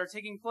martyrs that are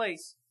taking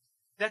place,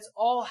 that's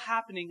all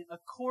happening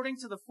according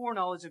to the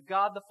foreknowledge of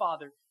God the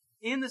Father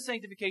in the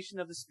sanctification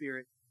of the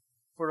Spirit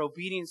for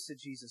obedience to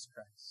Jesus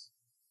Christ.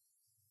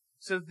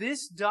 So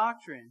this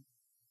doctrine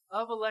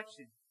of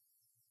election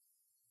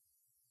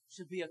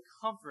should be a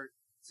comfort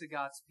to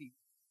God's people.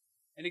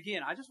 And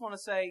again, I just want to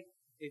say,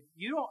 if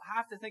you don't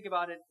have to think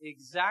about it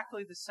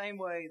exactly the same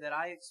way that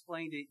I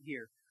explained it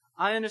here,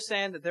 I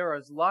understand that there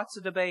is lots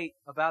of debate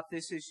about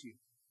this issue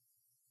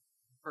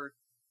for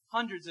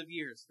hundreds of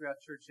years throughout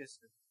church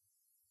history.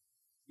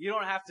 You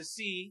don't have to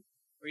see,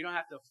 or you don't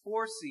have to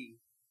foresee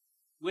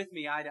with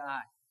me eye to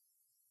eye.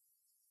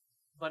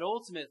 But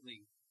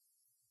ultimately,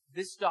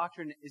 this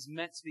doctrine is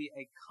meant to be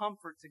a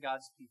comfort to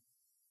God's people.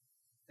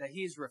 That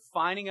He is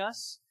refining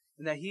us,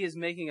 and that He is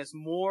making us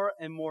more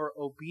and more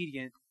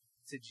obedient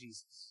to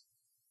Jesus.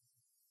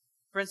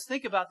 Friends,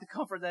 think about the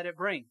comfort that it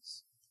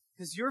brings.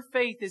 Because your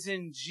faith is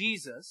in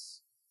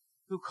Jesus,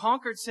 who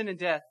conquered sin and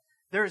death.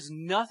 There is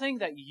nothing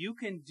that you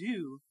can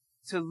do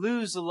to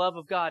lose the love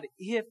of God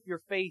if your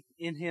faith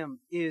in Him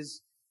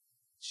is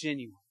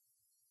genuine.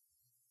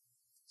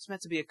 It's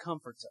meant to be a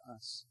comfort to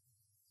us.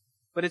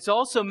 But it's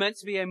also meant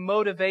to be a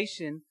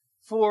motivation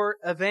for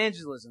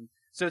evangelism.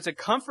 So it's a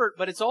comfort,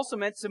 but it's also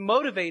meant to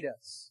motivate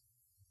us.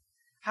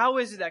 How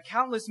is it that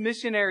countless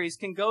missionaries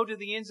can go to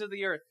the ends of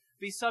the earth,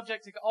 be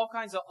subject to all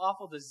kinds of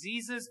awful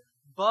diseases,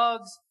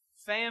 bugs,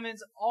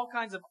 famines, all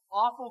kinds of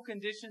awful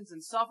conditions,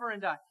 and suffer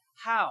and die?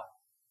 How?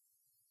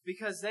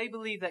 Because they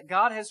believe that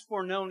God has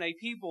foreknown a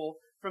people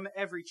from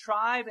every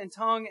tribe and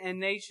tongue and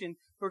nation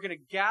who are going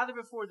to gather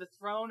before the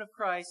throne of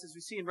Christ, as we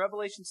see in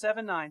Revelation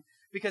 7:9,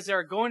 because there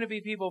are going to be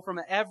people from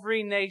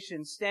every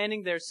nation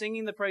standing there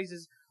singing the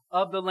praises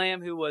of the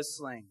Lamb who was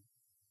slain.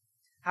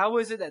 How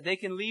is it that they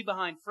can leave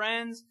behind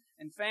friends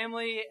and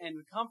family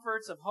and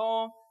comforts of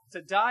home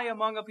to die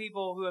among a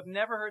people who have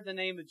never heard the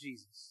name of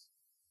Jesus?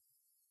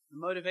 The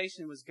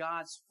motivation was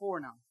God's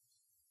foreknowledge.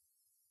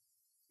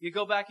 You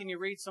go back and you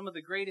read some of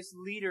the greatest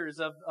leaders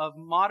of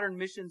modern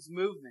missions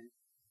movement,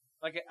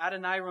 like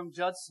Adoniram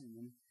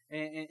Judson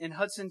and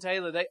Hudson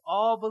Taylor. They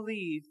all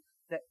believed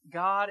that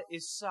God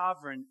is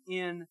sovereign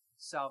in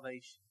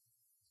salvation.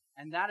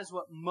 And that is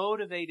what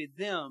motivated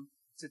them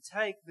to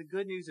take the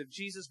good news of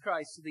Jesus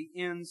Christ to the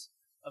ends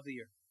of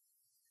the earth.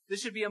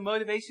 This should be a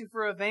motivation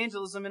for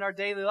evangelism in our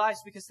daily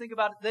lives, because think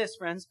about this,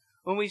 friends.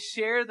 When we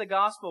share the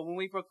gospel, when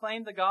we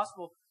proclaim the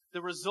gospel,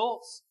 the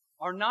results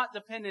are not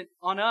dependent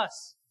on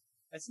us.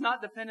 It's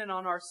not dependent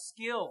on our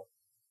skill,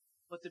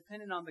 but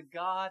dependent on the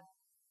God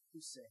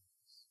who saves.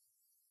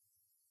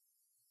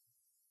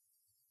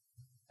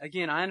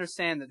 Again, I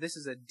understand that this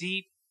is a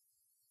deep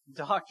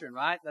doctrine,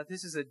 right? That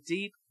this is a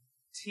deep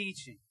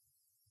teaching.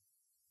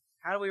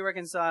 How do we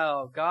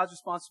reconcile God's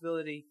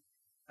responsibility,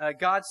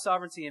 God's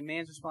sovereignty and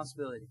man's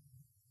responsibility?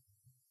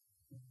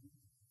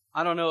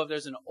 I don't know if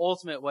there's an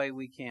ultimate way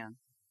we can.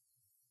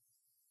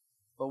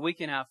 But we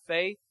can have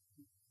faith,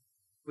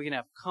 we can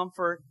have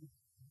comfort,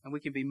 and we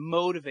can be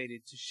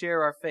motivated to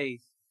share our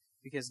faith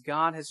because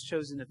God has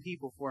chosen a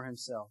people for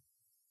Himself.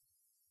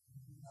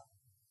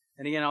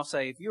 And again, I'll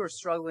say, if you are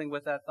struggling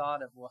with that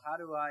thought of, well, how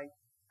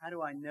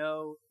do I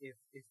know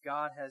if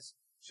God has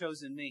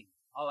chosen me?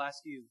 I'll ask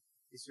you,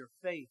 is your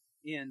faith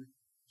in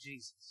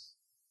Jesus?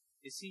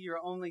 Is He your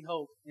only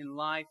hope in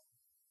life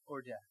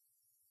or death?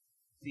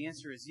 If the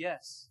answer is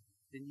yes,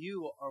 then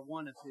you are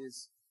one of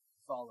His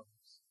followers.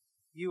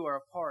 You are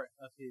a part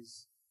of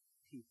His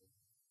people.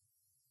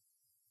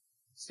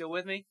 Still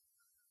with me?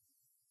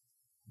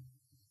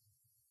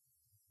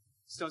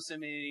 Just don't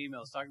send me any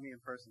emails. Talk to me in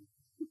person.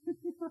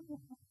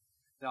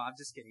 No, I'm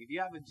just kidding. If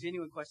you have a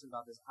genuine question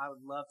about this, I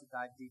would love to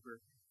dive deeper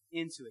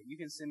into it. You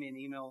can send me an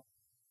email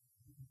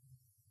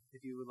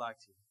if you would like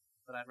to,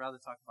 but I'd rather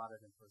talk about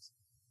it in person.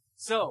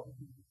 So,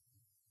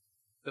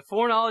 the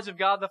foreknowledge of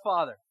God the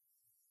Father.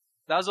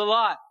 That was a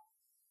lot.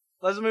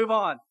 Let's move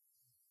on.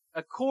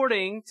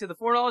 According to the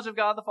foreknowledge of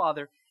God the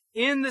Father,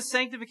 in the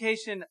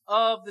sanctification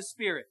of the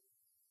Spirit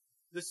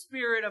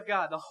of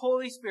God, the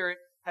Holy Spirit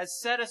has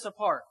set us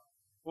apart.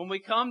 When we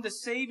come to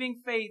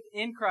saving faith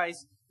in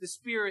Christ, the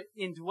Spirit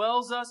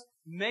indwells us,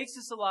 makes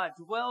us alive,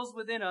 dwells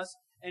within us,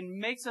 and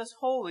makes us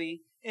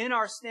holy in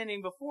our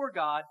standing before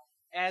God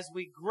as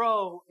we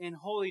grow in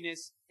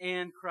holiness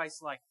and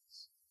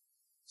Christ-likeness.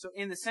 So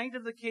in the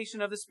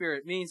sanctification of the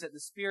Spirit means that the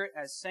Spirit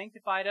has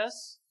sanctified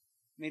us,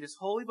 made us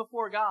holy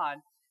before God,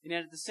 and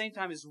at the same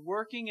time is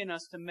working in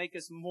us to make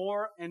us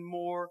more and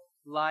more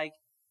like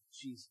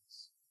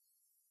Jesus.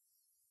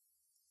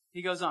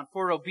 He goes on,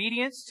 for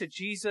obedience to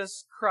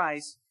Jesus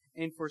Christ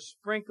and for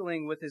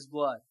sprinkling with His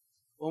blood.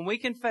 When we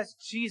confess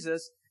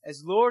Jesus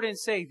as Lord and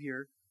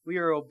Savior, we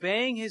are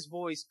obeying His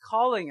voice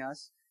calling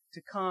us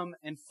to come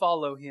and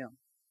follow Him.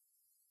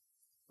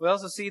 We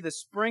also see the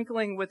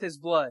sprinkling with His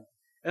blood.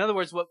 In other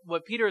words,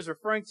 what Peter is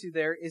referring to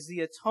there is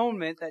the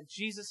atonement that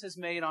Jesus has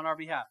made on our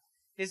behalf.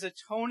 His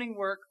atoning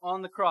work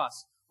on the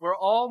cross, where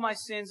all my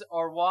sins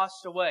are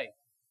washed away.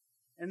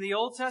 In the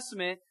Old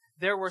Testament,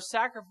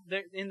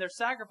 in their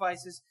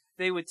sacrifices,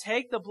 they would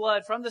take the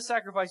blood from the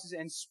sacrifices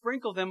and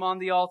sprinkle them on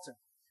the altar,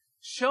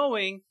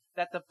 showing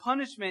that the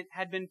punishment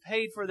had been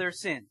paid for their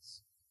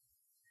sins.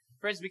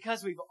 Friends,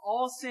 because we've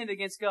all sinned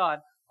against God,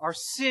 our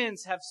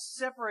sins have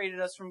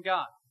separated us from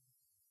God.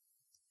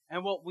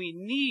 And what we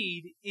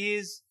need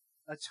is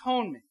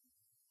atonement.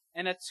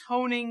 An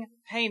atoning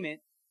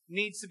payment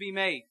needs to be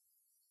made.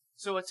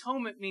 So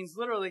atonement means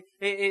literally,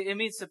 it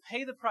means to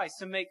pay the price,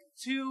 to make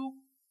two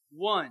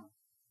one.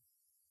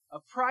 A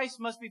price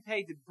must be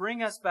paid to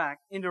bring us back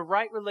into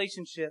right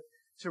relationship,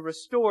 to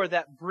restore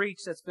that breach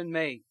that's been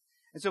made.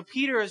 And so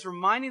Peter is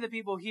reminding the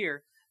people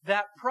here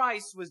that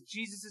price was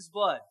Jesus'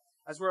 blood,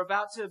 as we're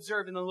about to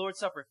observe in the Lord's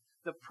Supper.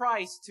 The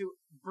price to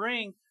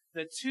bring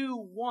the two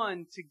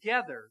one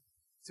together,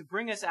 to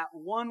bring us at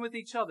one with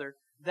each other,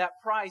 that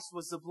price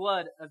was the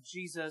blood of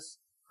Jesus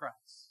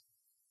Christ.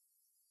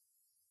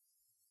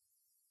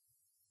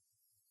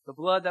 The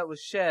blood that was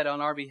shed on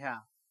our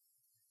behalf,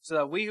 so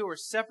that we who are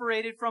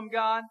separated from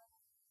God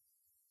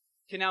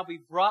can now be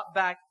brought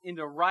back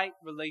into right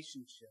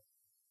relationship.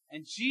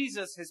 And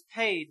Jesus has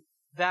paid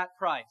that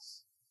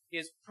price. He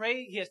has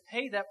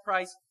paid that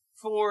price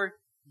for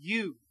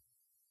you,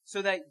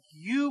 so that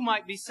you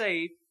might be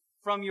saved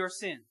from your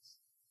sins.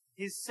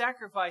 His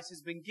sacrifice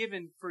has been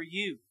given for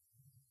you.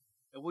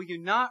 And will you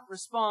not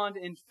respond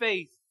in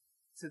faith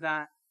to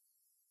that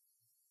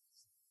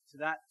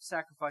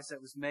sacrifice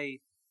that was made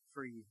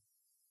for you?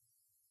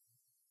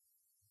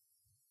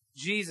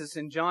 Jesus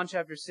in John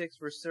chapter 6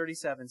 verse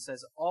 37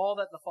 says, all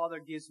that the Father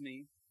gives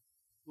me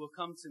will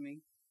come to me,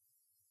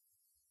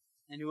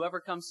 and whoever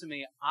comes to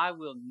me I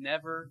will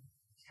never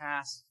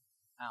cast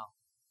out.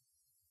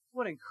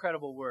 What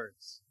incredible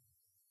words.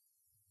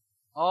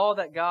 All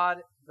that God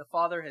the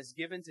Father has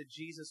given to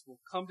Jesus will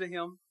come to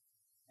Him,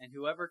 and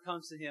whoever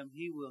comes to Him,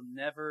 He will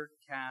never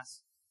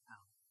cast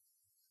out.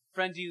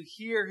 Friend, do you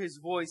hear His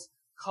voice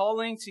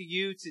calling to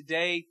you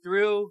today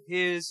through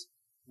His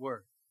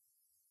Word?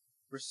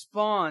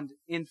 Respond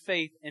in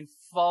faith and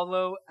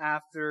follow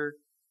after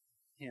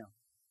Him.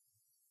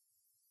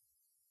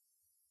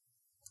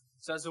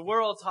 So as the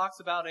world talks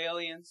about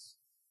aliens,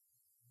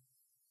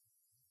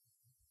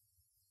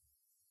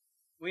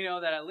 we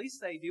know that at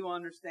least they do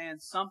understand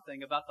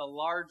something about the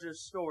larger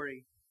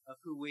story of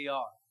who we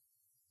are.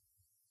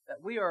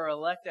 That we are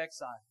elect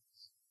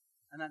exiles,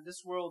 and that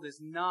this world is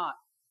not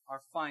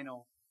our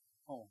final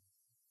home.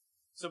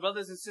 So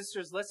brothers and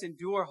sisters, let's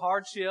endure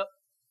hardship.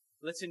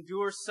 Let's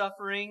endure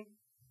suffering.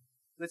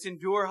 Let's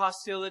endure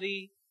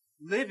hostility,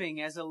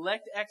 living as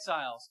elect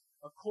exiles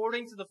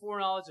according to the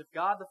foreknowledge of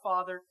God the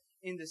Father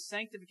in the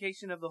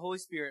sanctification of the Holy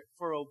Spirit,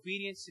 for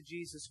obedience to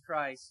Jesus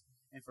Christ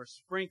and for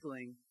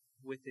sprinkling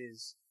with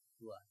His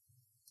blood.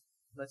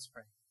 Let's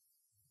pray.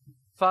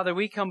 Father,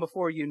 we come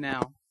before You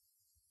now.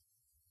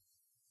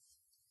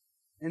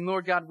 And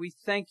Lord God, we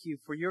thank You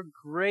for Your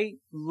great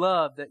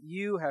love that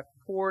You have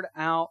poured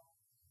out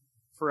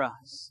for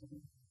us.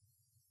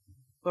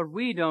 Lord,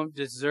 we don't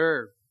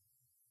deserve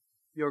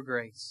Your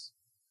grace.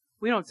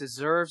 We don't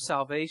deserve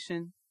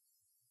salvation.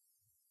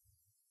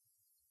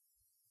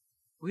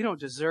 We don't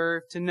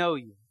deserve to know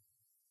You.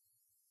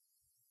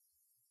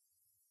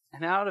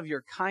 And out of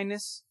Your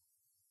kindness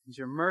and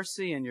Your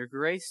mercy and Your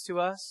grace to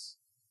us,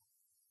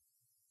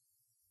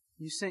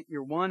 You sent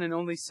Your one and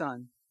only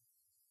Son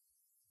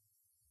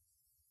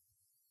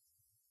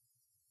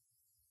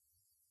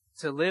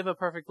to live a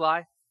perfect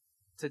life,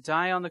 to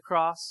die on the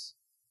cross,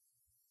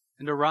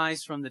 and to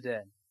rise from the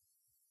dead.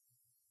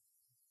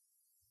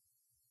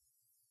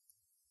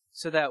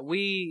 So that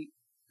we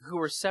who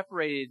were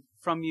separated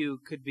from You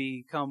could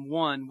become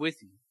one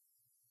with You.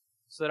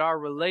 So that our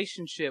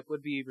relationship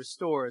would be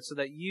restored. So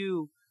that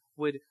You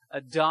would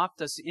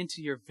adopt us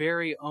into Your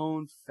very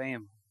own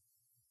family.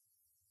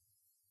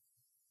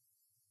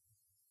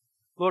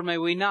 Lord, may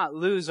we not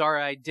lose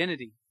our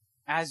identity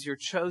as Your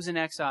chosen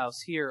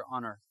exiles here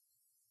on earth.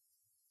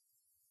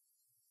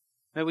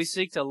 May we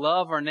seek to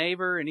love our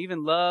neighbor and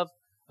even love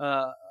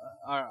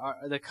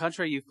the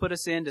country You've put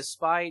us in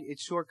despite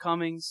its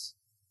shortcomings.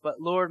 But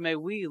Lord, may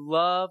we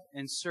love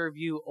and serve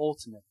You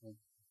ultimately.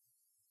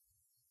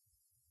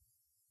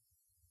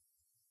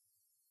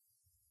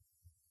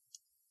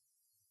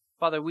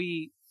 Father,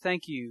 we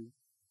thank You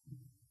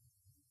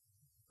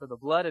for the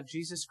blood of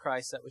Jesus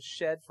Christ that was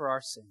shed for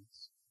our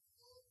sins,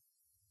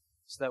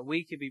 so that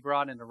we could be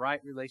brought into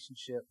right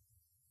relationship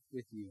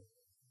with You.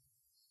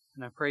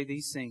 And I pray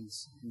these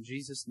things in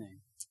Jesus'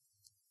 name.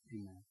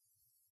 Amen.